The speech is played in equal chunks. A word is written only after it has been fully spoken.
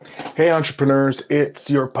Hey entrepreneurs, it's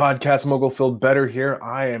your podcast mogul Phil Better here.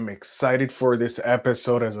 I am excited for this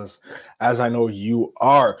episode as I know you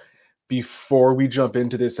are. Before we jump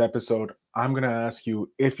into this episode, I'm going to ask you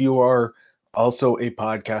if you are also a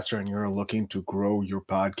podcaster and you're looking to grow your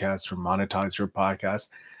podcast or monetize your podcast,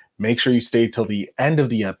 make sure you stay till the end of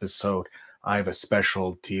the episode. I have a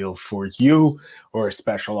special deal for you, or a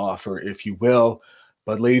special offer, if you will.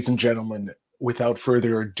 But ladies and gentlemen, without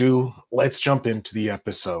further ado, let's jump into the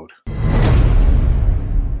episode.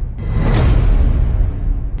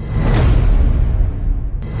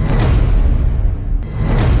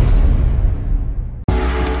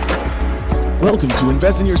 Welcome to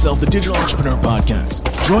Invest in Yourself, the Digital Entrepreneur Podcast.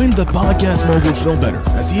 Join the podcast mogul Phil Better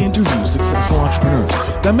as he interviews successful entrepreneurs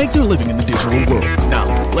that make their living in the digital world.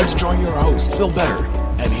 Now, let's join your host, Phil Better,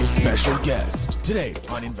 and his special guest today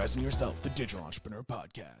on Invest in Yourself, the Digital Entrepreneur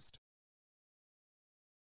Podcast.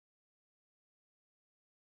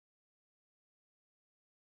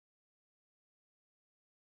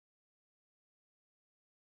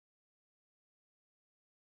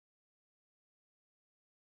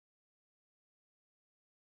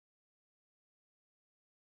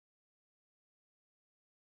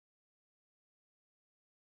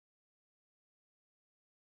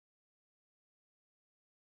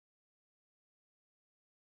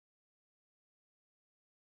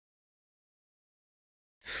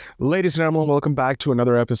 Ladies and gentlemen, welcome back to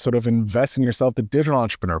another episode of Invest in Yourself, the Digital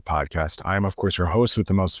Entrepreneur Podcast. I am, of course, your host with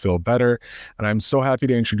the most, Phil Better, and I'm so happy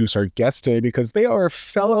to introduce our guest today because they are a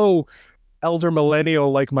fellow elder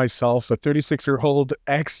millennial like myself, a 36-year-old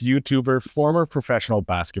ex-YouTuber, former professional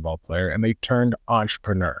basketball player, and they turned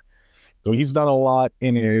entrepreneur. So he's done a lot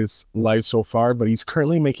in his life so far, but he's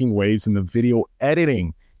currently making waves in the video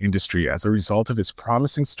editing industry as a result of his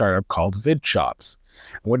promising startup called VidChops.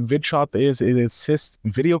 What VidChop is, it assists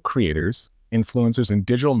video creators, influencers, and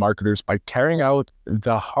digital marketers by carrying out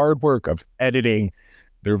the hard work of editing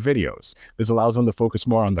their videos. This allows them to focus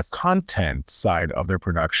more on the content side of their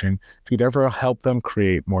production to therefore help them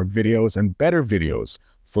create more videos and better videos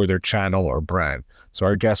for their channel or brand. So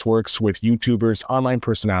our guest works with YouTubers, online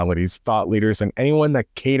personalities, thought leaders, and anyone that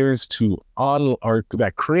caters to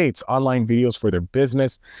that creates online videos for their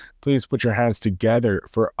business. Please put your hands together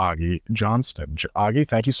for Augie Johnston. Augie,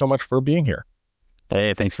 thank you so much for being here.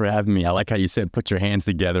 Hey, thanks for having me. I like how you said, put your hands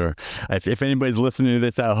together. If anybody's listening to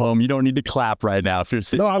this at home, you don't need to clap right now. If you're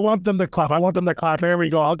sitting... No, I want them to clap. There we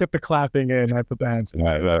go. I'll get the clapping in. I put the hands in.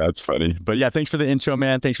 That's funny. But yeah, thanks for the intro,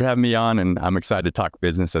 man. Thanks for having me on. And I'm excited to talk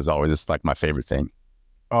business as always. It's like my favorite thing.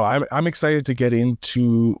 Oh, I'm excited to get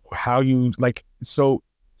into how you so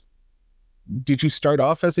did you start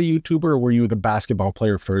off as a YouTuber, or were you the basketball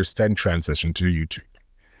player first, then transition to YouTube?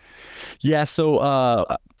 Yeah, so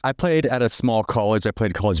I played at a small college. I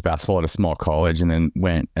played college basketball at a small college and then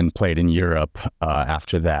went and played in Europe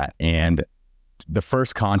after that. And the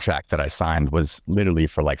first contract that I signed was literally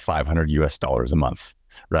for like $500 a month,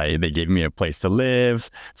 right? They gave me a place to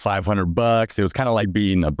live, $500. It was kind of like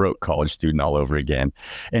being a broke college student all over again.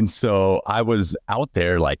 And so I was out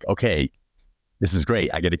there like, okay, this is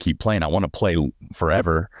great. I got to keep playing. I want to play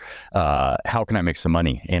forever. How can I make some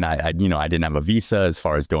money? And I didn't have a visa as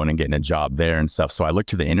far as going and getting a job there and stuff. So I looked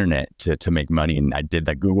to the internet to make money, and I did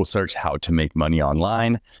that Google search, how to make money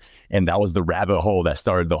online. And that was the rabbit hole that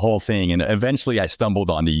started the whole thing. And eventually I stumbled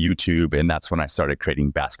onto YouTube, and that's when I started creating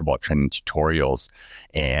basketball training tutorials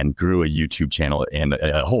and grew a YouTube channel and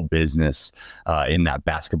a whole business in that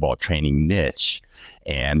basketball training niche.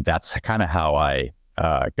 And that's kind of how I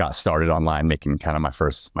got started online, making kind of my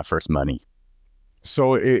first money.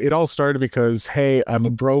 So it all started because, hey, I'm a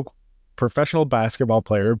broke professional basketball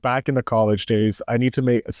player back in the college days. I need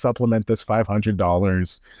to supplement this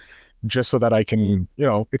 $500 just so that I can,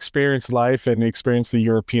 experience life and experience the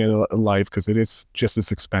European life, because it is just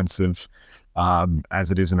as expensive as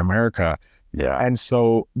it is in America. Yeah. And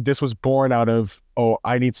so this was born out of,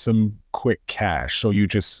 I need some quick cash. So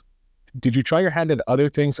did you try your hand at other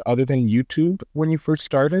things other than YouTube when you first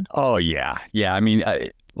started? Oh, yeah. Yeah. I mean,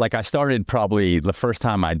 I started probably the first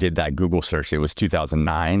time I did that Google search, it was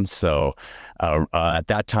 2009. So at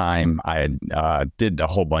that time, I did a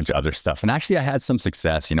whole bunch of other stuff. And actually, I had some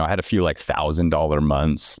success. I had a few like $1,000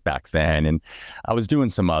 months back then. And I was doing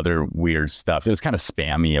some other weird stuff. It was kind of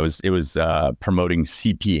spammy. It was promoting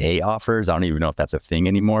CPA offers. I don't even know if that's a thing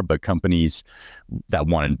anymore, but companies that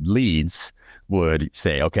wanted leads would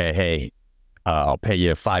say, okay, hey, I'll pay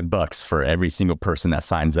you $5 for every single person that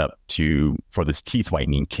signs up for this teeth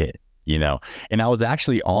whitening kit. And I was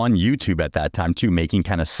actually on YouTube at that time too, making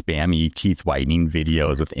kind of spammy teeth whitening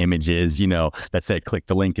videos with images, that said, click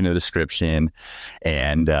the link in the description.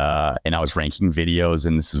 And I was ranking videos,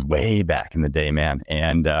 and this is way back in the day, man.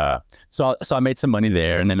 And so I made some money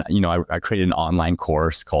there. And then, I created an online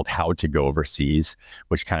course called How to Go Overseas,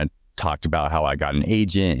 which kind of talked about how I got an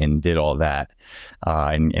agent and did all that,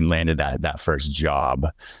 and landed that first job.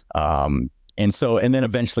 And then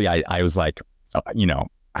eventually I was like,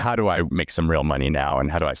 how do I make some real money now? And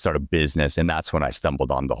how do I start a business? And that's when I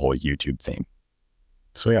stumbled on the whole YouTube thing.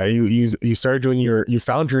 So yeah, you started doing you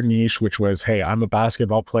found your niche, which was, hey, I'm a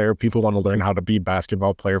basketball player. People want to learn how to be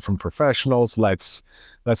basketball player from professionals. Let's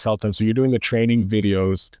help them. So you're doing the training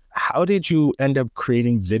videos. How did you end up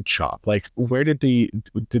creating VidChop? Like, where did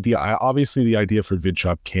obviously the idea for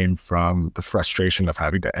VidChop came from the frustration of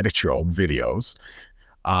having to edit your own videos.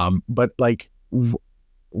 But like,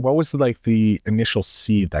 what was like the initial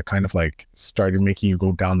seed that kind of like started making you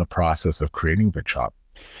go down the process of creating VidChop?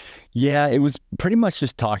 Yeah, it was pretty much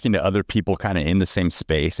just talking to other people kind of in the same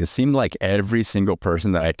space. It seemed like every single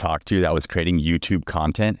person that I talked to that was creating YouTube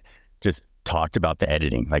content just talked about the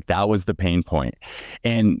editing. Like, that was the pain point.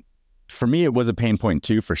 And for me, it was a pain point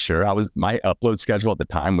too, for sure. My upload schedule at the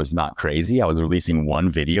time was not crazy. I was releasing one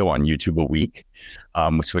video on YouTube a week,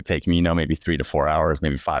 which would take me, maybe 3 to 4 hours,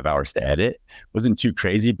 maybe 5 hours to edit. It wasn't too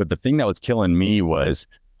crazy, but the thing that was killing me was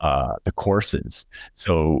the courses.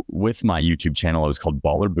 So with my YouTube channel, it was called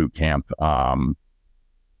Baller Bootcamp.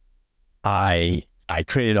 I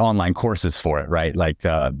created online courses for it, right? Like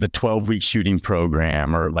the 12-week shooting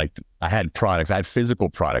program, or like I had physical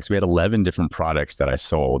products. We had 11 different products that I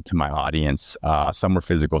sold to my audience. Some were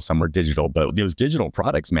physical, some were digital, but those digital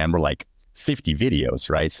products, man, were like 50 videos,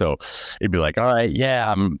 right? So it'd be like, all right,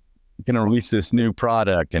 yeah, I'm going to release this new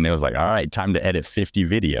product. And it was like, all right, time to edit 50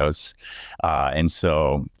 videos. And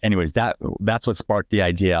so anyways, that's what sparked the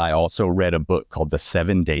idea. I also read a book called The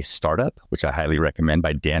 7-Day Startup, which I highly recommend,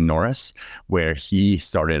 by Dan Norris, where he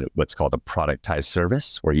started what's called a productized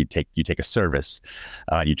service, where you take a service,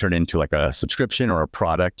 you turn it into like a subscription or a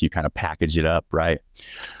product, you kind of package it up, right?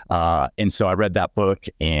 And so I read that book,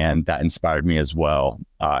 and that inspired me as well.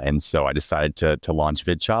 And so I decided to launch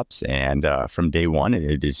VidChops, and from day one,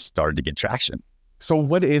 it just started to get traction. So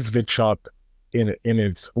what is VidChop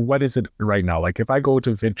what is it right now? Like, if I go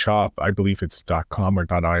to VidChop, I believe it's .com or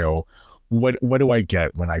 .io, what do I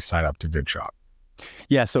get when I sign up to VidChop?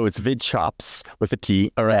 Yeah, so it's VidChops with a T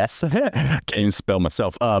or S. Can't even spell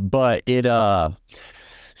myself. But it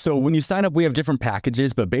so when you sign up, we have different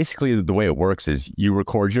packages, but basically the way it works is you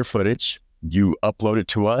record your footage, you upload it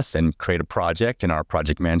to us, and create a project in our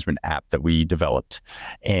project management app that we developed.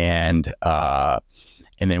 And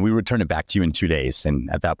then we return it back to you in 2 days. And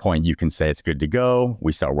at that point, you can say it's good to go.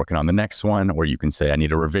 We start working on the next one, or you can say I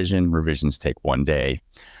need a revision. Revisions take 1 day.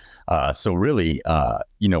 So really,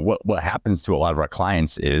 what happens to a lot of our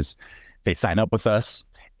clients is they sign up with us,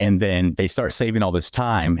 and then they start saving all this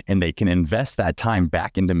time, and they can invest that time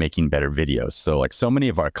back into making better videos. So like, so many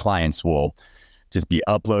of our clients will just be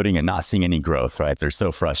uploading and not seeing any growth, right? They're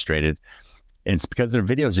so frustrated. And it's because their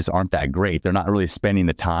videos just aren't that great. They're not really spending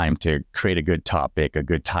the time to create a good topic, a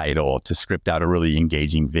good title, to script out a really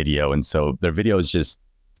engaging video. And so their videos just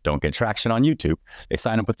don't get traction on YouTube. They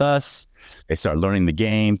sign up with us, they start learning the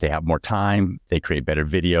game, they have more time, they create better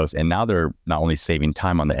videos. And now they're not only saving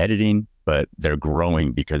time on the editing, but they're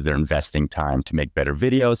growing because they're investing time to make better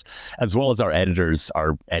videos, as well as our editors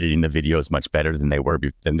are editing the videos much better than they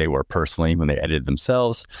were personally when they edited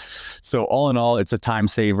themselves. So all in all, it's a time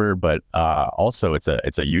saver, but also it's a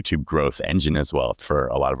YouTube growth engine as well for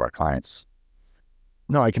a lot of our clients.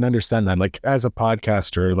 No, I can understand that. Like, as a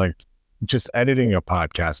podcaster, like, just editing a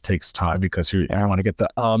podcast takes time, because you want to get the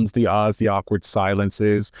ums, the ahs, the awkward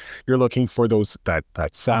silences. You're looking for that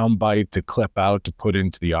sound bite to clip out, to put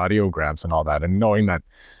into the audiograms and all that. And knowing that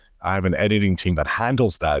I have an editing team that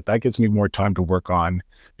handles that gives me more time to work on,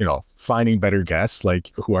 finding better guests,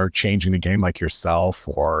 like, who are changing the game, like yourself,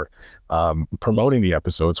 or promoting the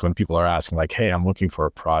episodes when people are asking, like, hey, I'm looking for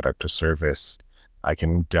a product or service. I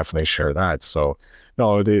can definitely share that. So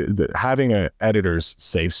no, having editors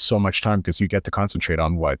saves so much time, because you get to concentrate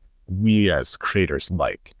on what we as creators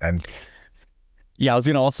like. And yeah, I was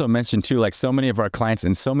going to also mention too, like, so many of our clients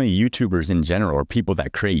and so many YouTubers in general, or people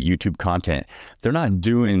that create YouTube content, they're not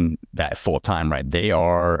doing that full time, right? They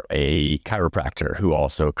are a chiropractor who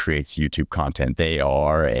also creates YouTube content. They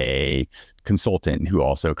are a consultant who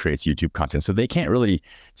also creates YouTube content. So they can't really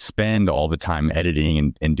spend all the time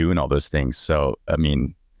editing and doing all those things. So, I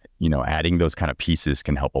mean, adding those kind of pieces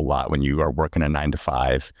can help a lot when you are working a 9 to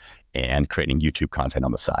 5 and creating YouTube content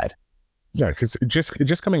on the side. Yeah, because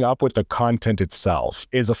just coming up with the content itself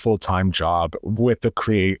is a full-time job with the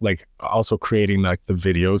also creating like the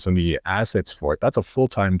videos and the assets for it. That's a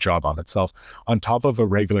full-time job on itself, on top of a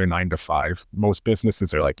regular 9 to 5. Most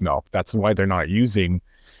businesses are like, no, that's why they're not using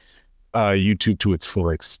YouTube to its full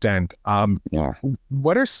extent. Yeah.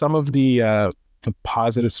 What are some of the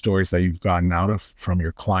positive stories that you've gotten out of from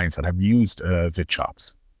your clients that have used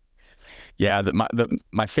VidChops? Yeah,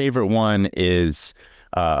 my favorite one is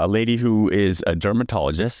a lady who is a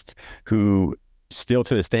dermatologist who still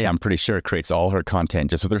to this day, I'm pretty sure, creates all her content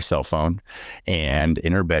just with her cell phone and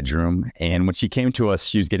in her bedroom. And when she came to us,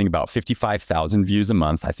 she was getting about 55,000 views a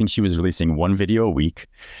month. I think she was releasing one video a week.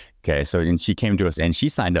 Okay, so and she came to us and she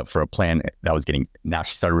signed up for a plan that was getting, now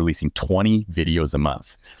she started releasing 20 videos a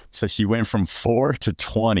month. So she went from 4 to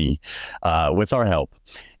 20 with our help.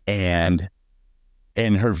 And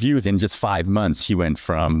her views in just 5 months, she went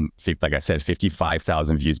from, like I said,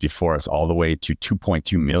 55,000 views before us all the way to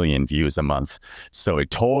 2.2 million views a month. So it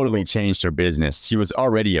totally changed her business. She was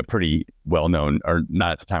already a pretty well-known, or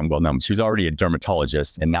not at the time well-known, but she was already a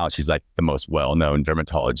dermatologist. And now she's like the most well-known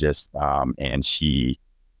dermatologist. And she,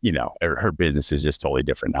 her business is just totally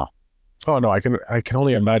different now. Oh no, I can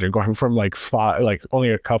only imagine going from like only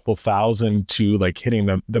a couple thousand to like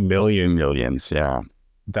hitting the millions. Yeah.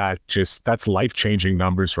 That's life-changing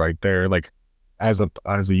numbers right there. Like as a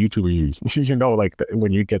YouTuber, like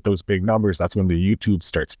when you get those big numbers, that's when the YouTube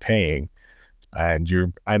starts paying, and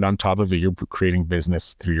on top of it, you're creating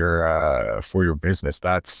business through your for your business.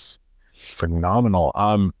 That's phenomenal.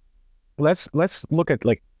 Let's look at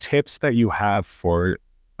like tips that you have for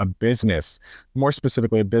a business, more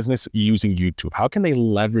specifically a business using YouTube. How can they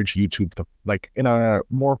leverage YouTube in a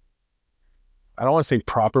more, I don't want to say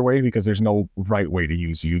proper way, because there's no right way to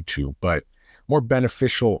use YouTube, but more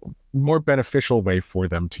beneficial way for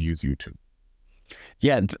them to use YouTube?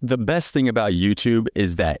 Yeah, the best thing about YouTube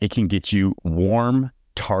is that it can get you warm,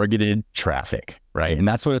 targeted traffic, right? And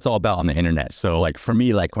that's what it's all about on the internet. So like for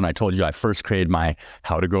me, like when I told you I first created my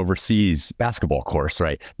how to go overseas basketball course,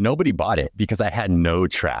 right? Nobody bought it because I had no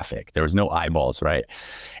traffic. There was no eyeballs, right?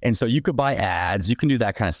 And so you could buy ads, you can do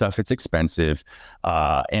that kind of stuff. It's expensive.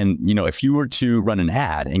 And if you were to run an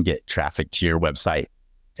ad and get traffic to your website,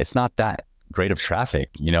 it's not that great of traffic.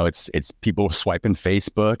 It's people swiping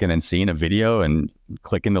Facebook and then seeing a video and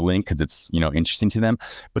clicking the link because it's, interesting to them.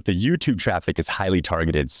 But the YouTube traffic is highly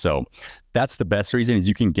targeted. So that's the best reason, is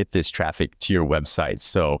you can get this traffic to your website.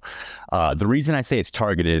 So the reason I say it's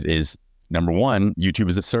targeted is, number one, YouTube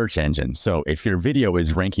is a search engine. So if your video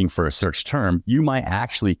is ranking for a search term, you might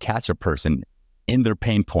actually catch a person in their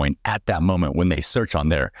pain point at that moment when they search on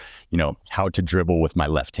their, how to dribble with my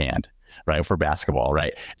left hand, right? For basketball,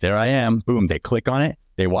 right? There I am, boom, they click on it,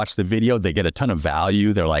 they watch the video, they get a ton of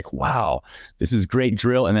value. They're like, wow, this is great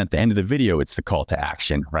drill. And then at the end of the video, it's the call to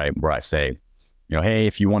action, right? Where I say, hey,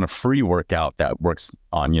 if you want a free workout that works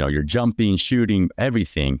on, your jumping, shooting,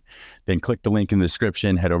 everything, then click the link in the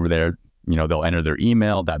description, head over there. They'll enter their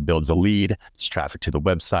email, that builds a lead, it's traffic to the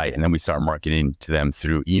website. And then we start marketing to them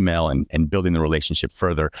through email and building the relationship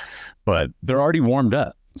further. But they're already warmed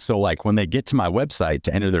up. So like when they get to my website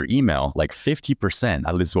to enter their email, like 50%,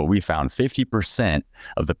 at least what we found, 50%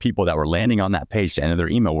 of the people that were landing on that page to enter their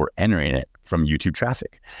email were entering it from YouTube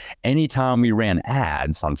traffic. Anytime we ran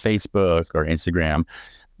ads on Facebook or Instagram,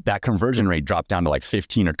 that conversion rate dropped down to like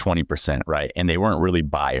 15 or 20%, right? And they weren't really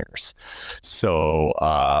buyers. So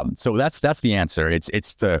that's the answer.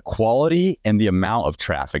 It's the quality and the amount of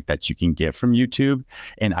traffic that you can get from YouTube.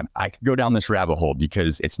 And I could go down this rabbit hole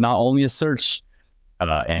because it's not only a search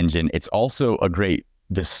engine, it's also a great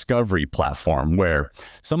discovery platform where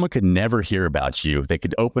someone could never hear about you. They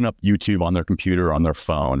could open up YouTube on their computer or on their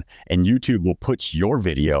phone, and YouTube will put your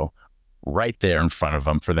video right there in front of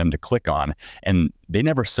them for them to click on. And they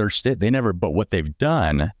never searched it. But what they've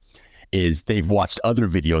done is they've watched other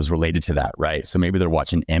videos related to that, right? So maybe they're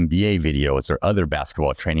watching NBA videos or other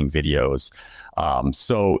basketball training videos.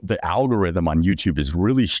 So the algorithm on YouTube is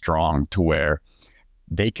really strong to where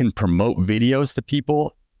they can promote videos to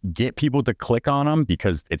people, get people to click on them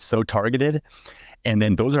because it's so targeted. And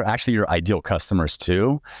then those are actually your ideal customers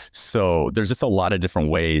too. So there's just a lot of different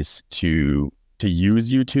ways to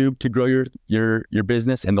use YouTube to grow your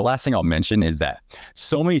business. And the last thing I'll mention is that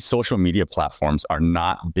so many social media platforms are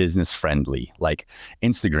not business friendly. Like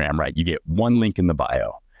Instagram, right? You get one link in the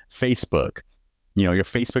bio. Facebook, your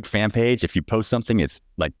Facebook fan page, if you post something, it's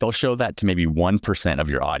like they'll show that to maybe 1% of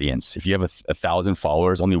your audience. If you have 1,000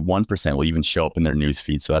 followers, only 1% will even show up in their news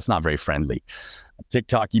feed. So that's not very friendly.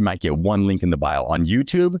 TikTok, you might get one link in the bio. On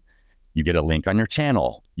YouTube, You get a link on your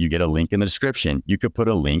channel. You get a link in the description. You could put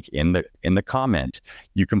a link in the comment.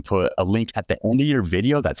 You can put a link at the end of your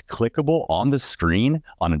video that's clickable on the screen,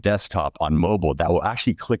 on a desktop, on mobile, that will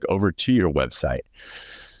actually click over to your website.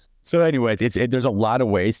 So anyways, there's a lot of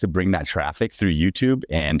ways to bring that traffic through YouTube.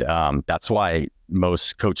 And that's why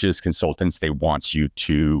most coaches, consultants, they want you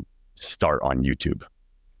to start on YouTube.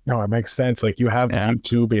 No, it makes sense. Like you have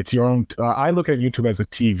YouTube, it's your own. I look at YouTube as a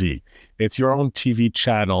TV. It's your own TV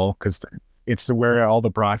channel because it's where all the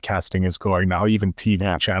broadcasting is going now. Even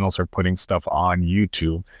TV channels are putting stuff on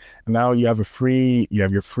YouTube. And now you have your free. You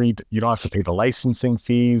don't have to pay the licensing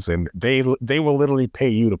fees, and they will literally pay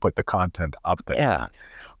you to put the content up there. Yeah.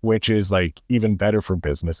 Which is like even better for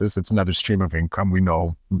businesses. It's another stream of income. We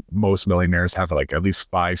know most millionaires have like at least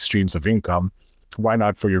 5 streams of income. Why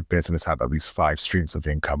not for your business have at least 5 streams of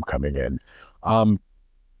income coming in?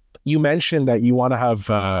 You mentioned that you want to have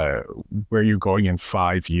where you're going in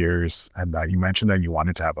 5 years, and that you mentioned that you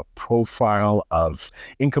wanted to have a profile of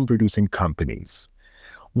income producing companies.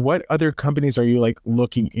 What other companies are you like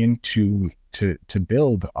looking into to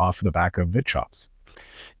build off the back of VidChops?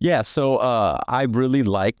 Yeah, so I really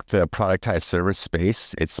like the productized service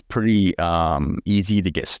space. It's pretty easy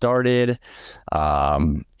to get started,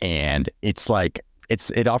 and it's like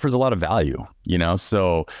it offers a lot of value, you know.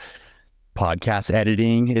 So podcast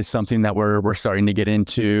editing is something that we're starting to get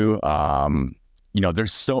into. You know,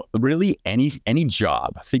 there's so really any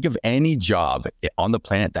job. Think of any job on the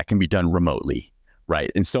planet that can be done remotely, right?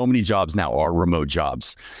 And so many jobs now are remote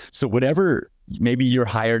jobs. So whatever. Maybe you're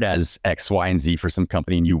hired as X, Y, and Z for some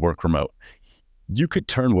company and you work remote. You could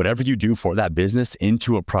turn whatever you do for that business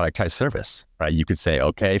into a productized service, right? You could say,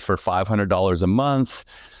 okay, for $500 a month,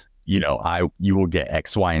 you know, you will get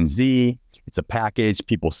X, Y, and Z. It's a package,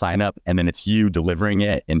 people sign up, and then it's you delivering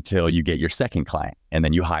it until you get your second client. And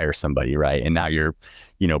then you hire somebody, right? And now you're,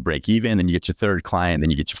 you know, break even, then you get your third client, then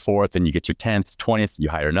you get your fourth, then you get your 10th, 20th, you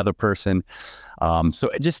hire another person. So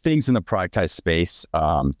just things in the productized space,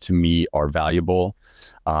 to me, are valuable.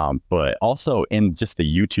 But also in just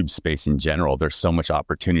the YouTube space in general, there's so much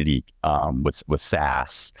opportunity with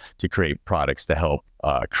SaaS to create products to help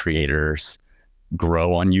creators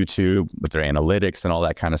grow on YouTube with their analytics and all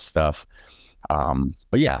that kind of stuff.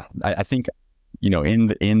 But yeah, I think, you know, in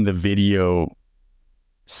the video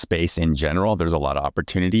space in general, there's a lot of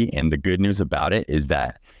opportunity. And the good news about it is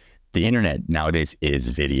that the internet nowadays is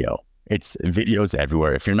video. It's videos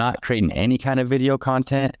everywhere. If you're not creating any kind of video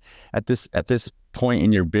content at this point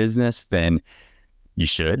in your business, then you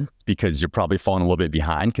should, because you're probably falling a little bit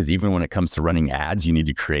behind, because even when it comes to running ads, you need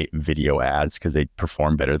to create video ads because they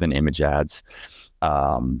perform better than image ads.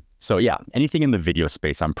 So yeah, anything in the video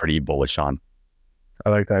space, I'm pretty bullish on. I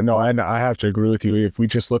like that. No, and I have to agree with you. If we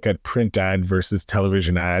just look at print ad versus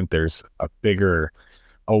television ad, there's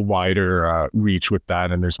a wider reach with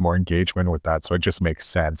that, and there's more engagement with that. So it just makes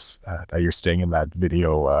sense that you're staying in that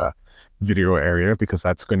video area, because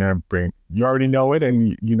that's going to bring, you already know it,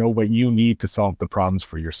 and you know what you need to solve the problems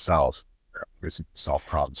for yourself, solve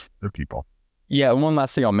problems for other people. Yeah, and one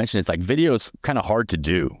last thing I'll mention is like video is kind of hard to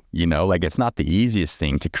do, you know, like it's not the easiest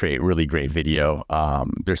thing to create really great video.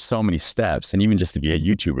 There's so many steps, and even just to be a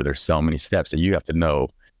YouTuber, there's so many steps that you have to know.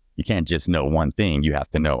 You can't just know one thing. You have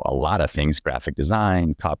to know a lot of things: graphic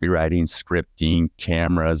design, copywriting, scripting,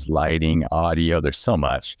 cameras, lighting, audio. There's so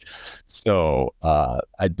much. So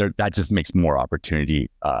that just makes more opportunity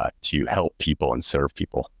to help people and serve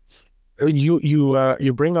people.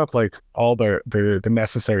 You bring up like all the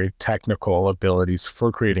necessary technical abilities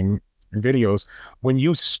for creating videos. When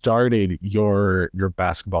you started your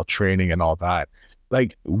basketball training and all that,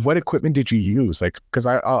 like what equipment did you use? Like, because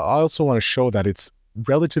I also want to show that it's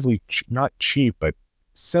relatively not cheap, but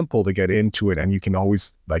simple to get into it, and you can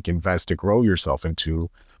always like invest to grow yourself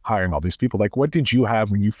into hiring all these people. Like, what did you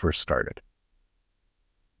have when you first started?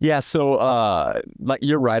 Yeah, so like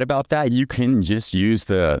you're right about that. You can just use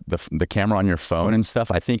the camera on your phone and stuff.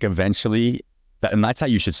 I think eventually, and that's how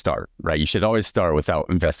you should start, right? You should always start without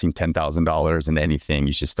investing $10,000 in anything.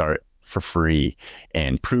 You should start for free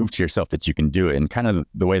and prove to yourself that you can do it. And kind of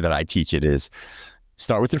the way that I teach it is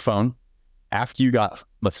start with your phone. After you got,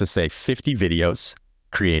 let's just say, 50 videos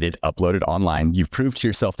created, uploaded online, you've proved to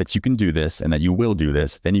yourself that you can do this and that you will do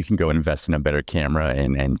this, then you can go invest in a better camera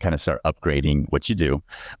and kind of start upgrading what you do.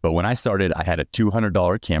 But when I started, I had a $200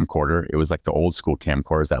 camcorder. It was like the old school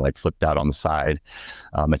camcorders that like flipped out on the side,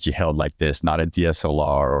 that you held like this, not a DSLR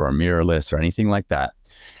or a mirrorless or anything like that.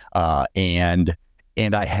 And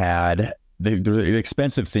I had, the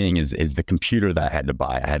expensive thing is the computer that I had to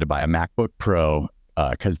buy. I had to buy a MacBook Pro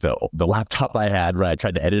because the laptop I had, right, I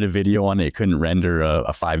tried to edit a video on it. It couldn't render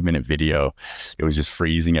a 5-minute video. It was just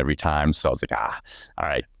freezing every time. So I was like, all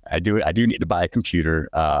right, I do need to buy a computer.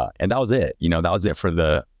 And that was it. That was it for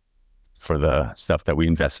the stuff that we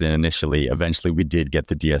invested in initially. Eventually we did get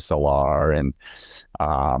the DSLR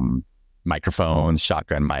and microphones,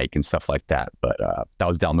 shotgun mic and stuff like that. But that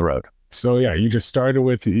was down the road. So yeah, you just started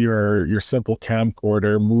with your simple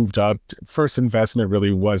camcorder, moved up. First investment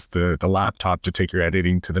really was the laptop to take your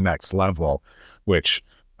editing to the next level, which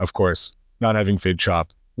of course, not having VidChop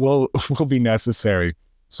will be necessary.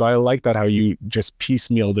 So I like that how you just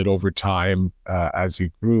piecemealed it over time as you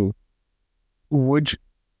grew.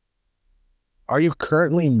 Are you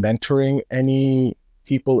currently mentoring any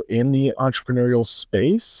people in the entrepreneurial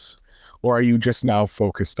space, or are you just now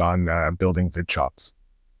focused on building VidChops?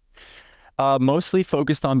 Mostly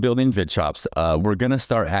focused on building VidChops. We're going to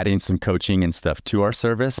start adding some coaching and stuff to our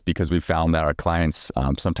service because we found that our clients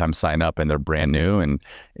sometimes sign up and they're brand new and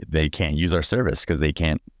they can't use our service because they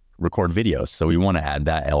can't record videos. So we want to add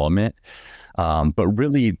that element. But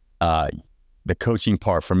really, the coaching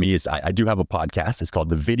part for me is I do have a podcast. It's called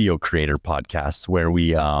the Video Creator Podcast, where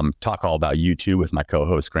we talk all about YouTube with my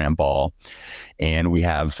co-host, Graham Ball. And we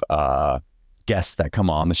have guests that come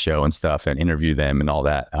on the show and stuff and interview them and all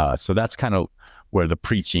that. So that's kind of where the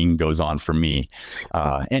preaching goes on for me.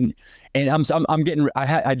 And I'm getting,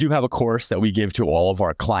 I do have a course that we give to all of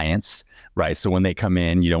our clients, right? So when they come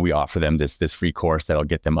in, we offer them this free course that'll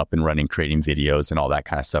get them up and running, creating videos and all that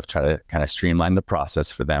kind of stuff, try to kind of streamline the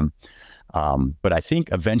process for them. But I think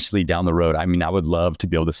eventually down the road, I would love to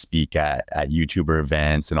be able to speak at YouTuber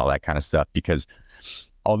events and all that kind of stuff, because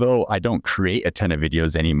although I don't create a ton of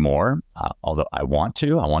videos anymore, although I want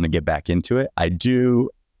to get back into it, I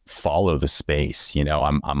do follow the space.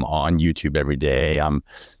 I'm on YouTube every day. I'm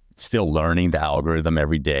still learning the algorithm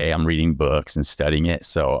every day. I'm reading books and studying it.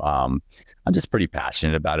 So I'm just pretty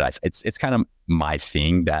passionate about it. It's kind of my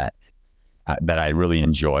thing that I really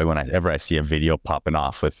enjoy. Whenever I see a video popping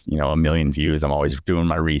off with 1 million views, I'm always doing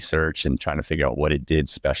my research and trying to figure out what it did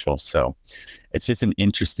special. So it's just an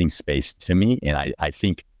interesting space to me. And I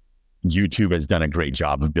think YouTube has done a great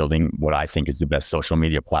job of building what I think is the best social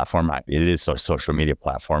media platform. It is a social media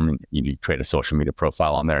platform, and you create a social media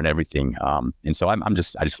profile on there and everything. And so I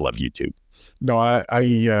just love YouTube. No,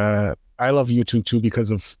 I love YouTube too, because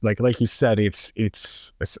of like you said,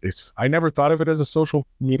 it's I never thought of it as a social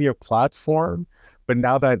media platform, but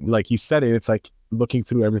now that, like you said it's like looking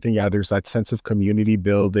through everything. Yeah, there's that sense of community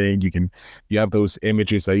building. You have those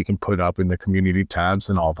images that you can put up in the community tabs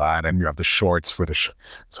and all that, and you have the shorts for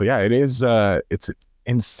so yeah, it is it's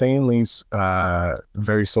insanely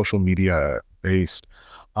very social media based.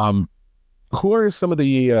 Who are some of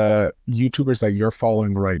the YouTubers that you're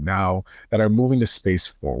following right now that are moving the space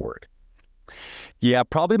forward? Yeah,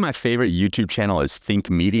 probably my favorite YouTube channel is Think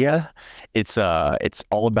Media. It's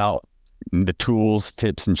all about the tools,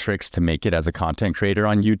 tips, and tricks to make it as a content creator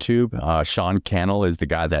on YouTube. Sean Cannell is the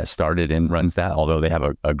guy that started and runs that, although they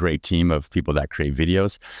have a great team of people that create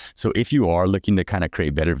videos. So if you are looking to kind of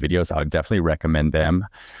create better videos, I would definitely recommend them.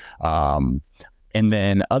 And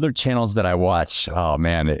then other channels that I watch, oh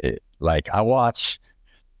man, I watch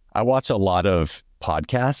a lot of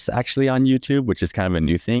podcasts actually on YouTube, which is kind of a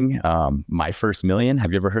new thing. My First Million.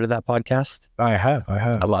 Have you ever heard of that podcast? I have.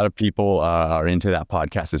 A lot of people are into that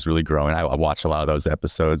podcast. It's really growing. I watch a lot of those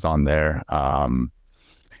episodes on there. Man,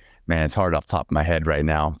 it's hard off the top of my head right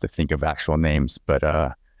now to think of actual names, but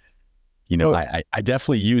I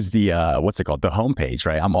definitely use the what's it called? The homepage,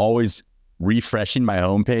 right? I'm always refreshing my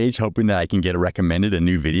homepage, hoping that I can get recommended a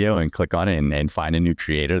new video and click on it and find a new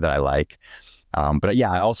creator that I like. But yeah,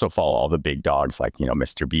 I also follow all the big dogs like,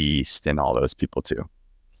 Mr. Beast and all those people too.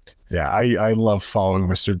 Yeah, I love following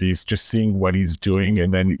Mr. Beast, just seeing what he's doing.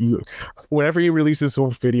 And then whenever he releases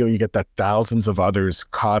one video, you get that thousands of others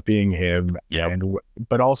copying him. Yep.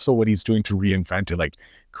 But also what he's doing to reinvent it, like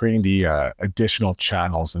creating the additional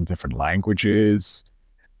channels in different languages.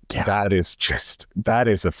 Yeah. That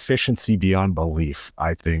is efficiency beyond belief.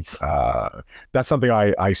 I think that's something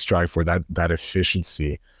I strive for, that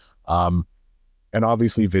efficiency. And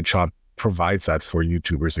obviously VidChop provides that for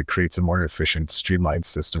YouTubers. It creates a more efficient, streamlined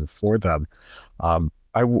system for them.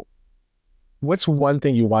 What's one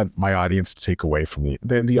thing you want my audience to take away from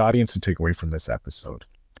the audience to take away from this episode?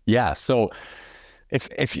 Yeah. So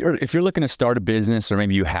if you're looking to start a business, or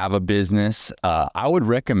maybe you have a business, I would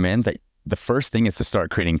recommend that the first thing is to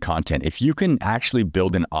start creating content. If you can actually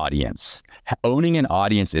build an audience, owning an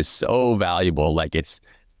audience is so valuable. Like it's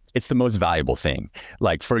the most valuable thing.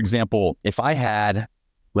 Like, for example, if I had,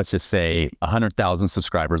 let's just say 100,000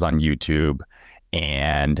 subscribers on YouTube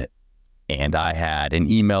and and I had an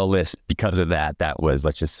email list because of that. That was,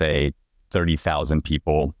 let's just say, 30,000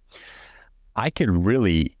 people. I could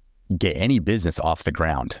really get any business off the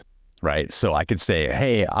ground, right? So I could say,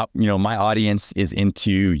 hey, my audience is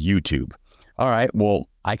into YouTube. All right, well,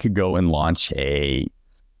 I could go and launch a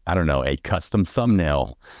custom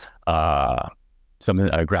thumbnail, a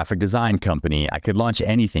graphic design company. I could launch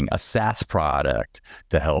anything, a SaaS product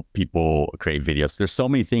to help people create videos. There's so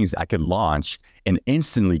many things I could launch and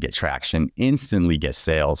instantly get traction, instantly get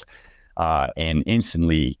sales, and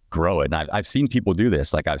instantly grow it. And I've seen people do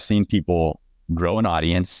this. Like, I've seen people grow an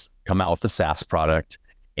audience, come out with a SaaS product,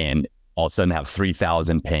 and all of a sudden have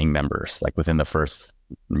 3,000 paying members, like within the first,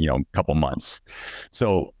 couple months.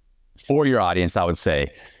 So for your audience, I would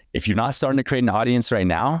say, if you're not starting to create an audience right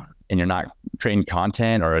now, and you're not creating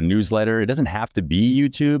content or a newsletter, it doesn't have to be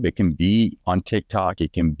YouTube. It can be on TikTok.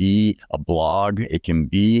 It can be a blog. It can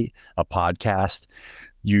be a podcast.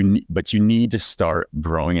 But you need to start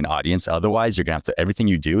growing an audience. Otherwise, you're gonna have to. Everything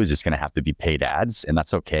you do is just gonna have to be paid ads, and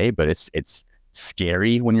that's okay. But it's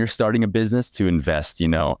scary when you're starting a business to invest.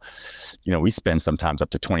 We spend sometimes up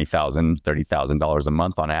to $20,000, $30,000 a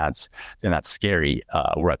month on ads, and that's scary.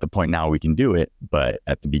 We're at the point now we can do it, but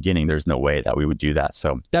at the beginning, there's no way that we would do that.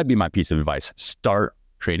 So that'd be my piece of advice. Start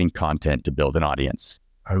creating content to build an audience.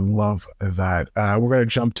 I love that. We're going to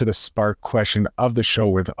jump to the spark question of the show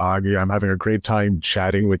with Augie. I'm having a great time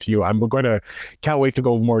chatting with you. Can't wait to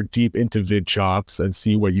go more deep into VidChops and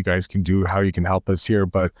see what you guys can do, how you can help us here.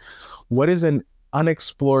 But what is an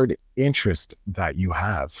unexplored interest that you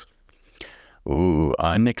have? Ooh,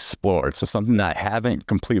 unexplored. So something that I haven't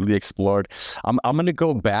completely explored. I'm going to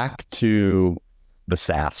go back to the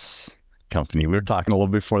SaaS company. We were talking a little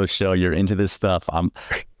bit before the show. You're into this stuff.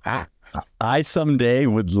 I someday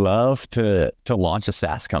would love to launch a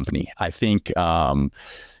SaaS company. I think,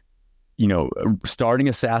 starting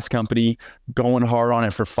a SaaS company, going hard on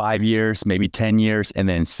it for 5 years, maybe 10 years, and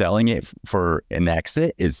then selling it for an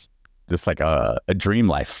exit is just like a dream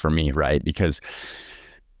life for me, right? Because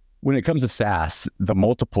when it comes to SaaS, the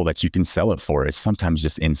multiple that you can sell it for is sometimes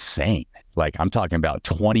just insane. Like, I'm talking about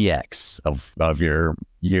 20x of your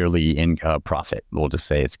yearly profit. We'll just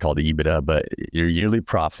say it's called EBITDA, but your yearly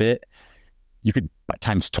profit, you could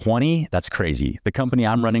times 20. That's crazy. The company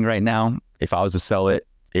I'm running right now, if I was to sell it,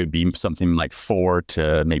 it would be something like 4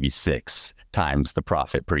 to maybe 6 times the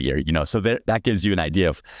profit per year. So that gives you an idea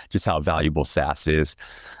of just how valuable SaaS is.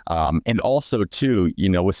 And also too,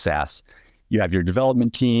 with SaaS, you have your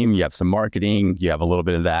development team, you have some marketing, you have a little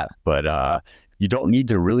bit of that, but you don't need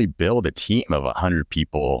to really build a team of 100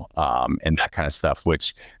 people and that kind of stuff,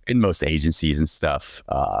 which in most agencies and stuff,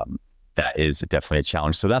 that is definitely a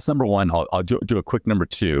challenge. So that's number one. I'll do a quick number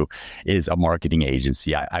two is a marketing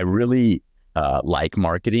agency. I really like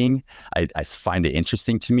marketing. I find it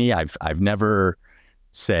interesting to me. I've never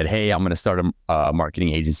said, hey, I'm going to start a marketing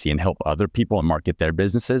agency and help other people and market their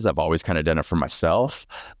businesses. I've always kind of done it for myself,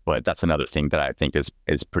 but that's another thing that I think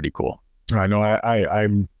is pretty cool. I know.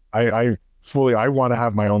 I want to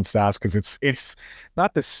have my own SaaS because it's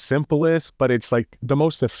not the simplest, but it's like the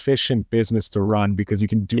most efficient business to run because you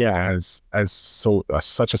can do it as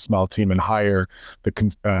such a small team and hire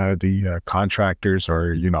the contractors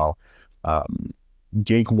or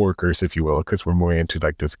gig workers, if you will, because we're moving into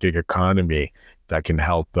like this gig economy that can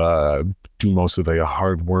help do most of the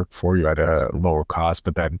hard work for you at a lower cost.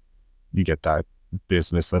 But then you get that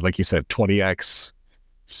business that, like you said, 20x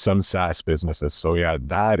some SaaS businesses. So yeah,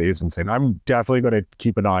 that is insane. I'm definitely going to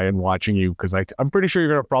keep an eye on watching you because I'm pretty sure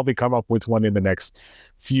you're going to probably come up with one in the next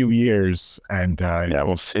few years. And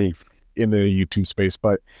we'll see in the YouTube space.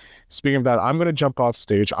 But speaking of that, I'm going to jump off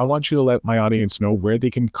stage. I want you to let my audience know where they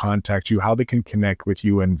can contact you, how they can connect with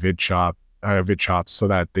you and VidChops so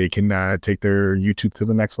that they can take their YouTube to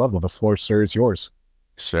the next level. The floor, sir, is yours.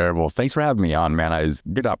 Sure. Well, thanks for having me on, man. It was a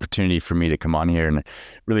good opportunity for me to come on here and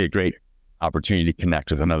really a great opportunity to connect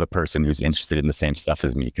with another person who's interested in the same stuff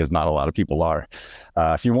as me, because not a lot of people are.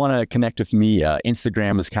 If you want to connect with me,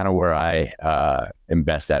 Instagram is kind of where I am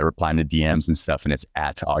best at replying to DMs and stuff, and it's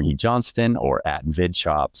at Augie Johnston or at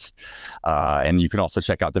VidChops. And you can also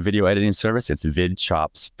check out the video editing service. It's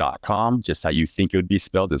vidchops.com. Just how you think it would be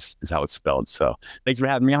spelled is how it's spelled. So thanks for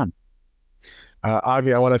having me on.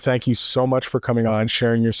 Augie, I want to thank you so much for coming on,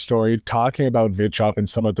 sharing your story, talking about VidChop and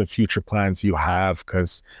some of the future plans you have,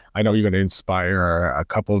 because I know you're going to inspire a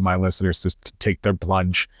couple of my listeners to take their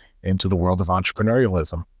plunge into the world of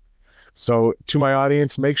entrepreneurialism. So to my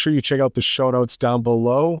audience, make sure you check out the show notes down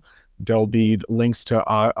below. There'll be links to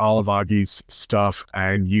all of Augie's stuff,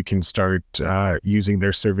 and you can start using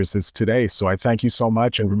their services today. So I thank you so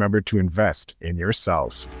much, and remember to invest in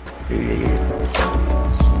yourself.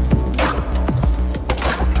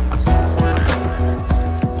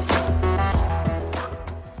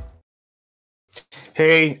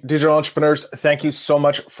 Hey, digital entrepreneurs, thank you so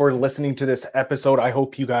much for listening to this episode. I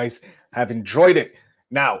hope you guys have enjoyed it.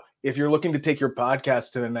 Now, if you're looking to take your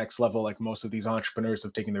podcast to the next level, like most of these entrepreneurs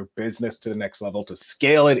have taken their business to the next level, to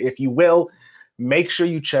scale it, if you will, make sure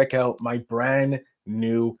you check out my brand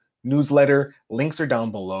new newsletter. Links are down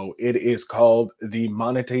below. It is called the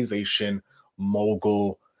Monetization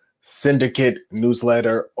Mogul Syndicate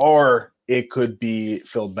newsletter, or it could be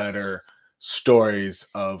Feel Better Stories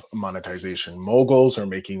of Monetization Moguls, or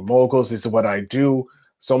Making Moguls. This is what I do.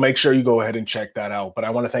 So make sure you go ahead and check that out. But I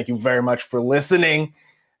want to thank you very much for listening.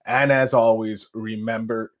 And as always,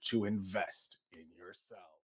 remember to invest